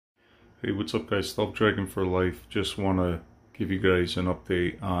Hey, what's up guys? Stealth Dragon for Life. Just want to give you guys an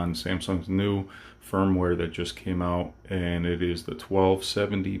update on Samsung's new firmware that just came out, and it is the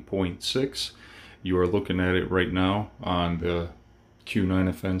 1270.6. You are looking at it right now on the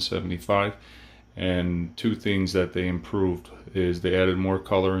Q9FN75, and two things that they improved is they added more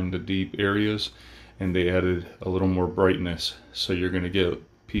color in the deep areas and they added a little more brightness, so you're going to get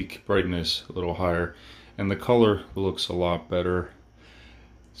peak brightness a little higher, and the color looks a lot better.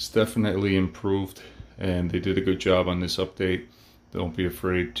 It's definitely improved, and they did a good job on this update. Don't be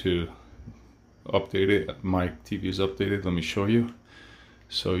afraid to update it. My TV is updated. Let me show you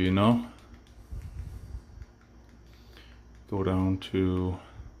so you know. Go down to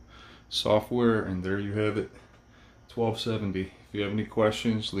software, and there you have it, 1270. If you have any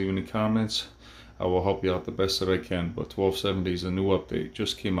questions, leave any comments. I will help you out the best that I can, but 1270 is a new update,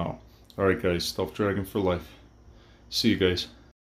 just came out. Alright guys, Stealth Dragon for Life. See you guys.